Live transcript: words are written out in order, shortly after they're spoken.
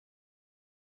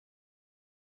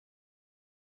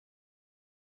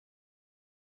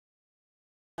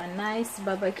A nice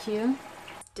barbecue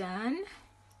done.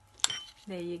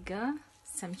 There you go.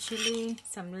 Some chili,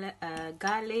 some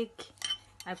garlic.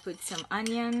 I put some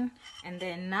onion, and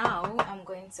then now I'm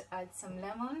going to add some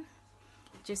lemon.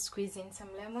 Just squeeze in some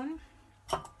lemon.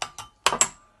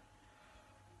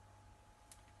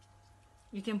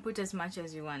 You can put as much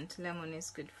as you want. Lemon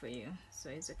is good for you, so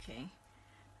it's okay.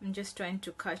 I'm just trying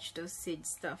to catch those seed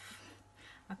stuff.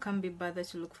 I can't be bothered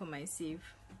to look for my sieve.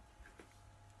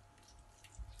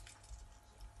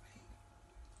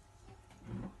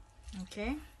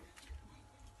 Okay,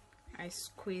 I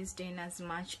squeezed in as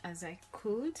much as I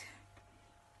could.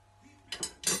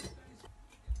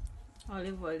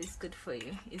 Olive oil is good for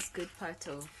you. It's good part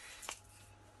of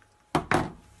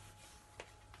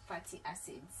fatty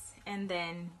acids. And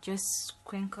then just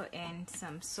sprinkle in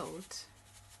some salt.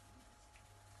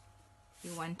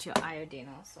 You want your iodine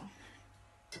also.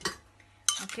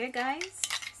 Okay guys,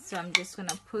 so I'm just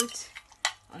gonna put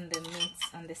on the meat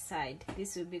on the side.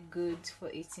 This will be good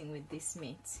for eating with this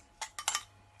meat,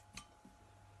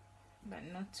 but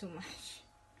not too much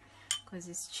because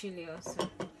it's chili also.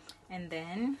 And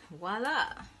then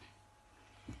voila,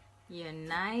 your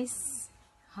nice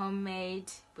homemade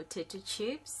potato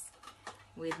chips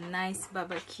with nice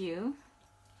barbecue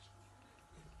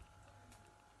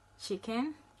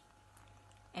chicken.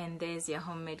 And there's your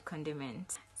homemade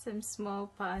condiment. Some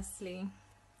small parsley.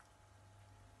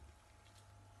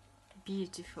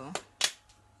 Beautiful.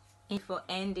 Info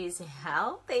end is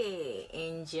healthy.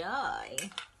 Enjoy.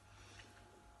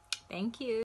 Thank you.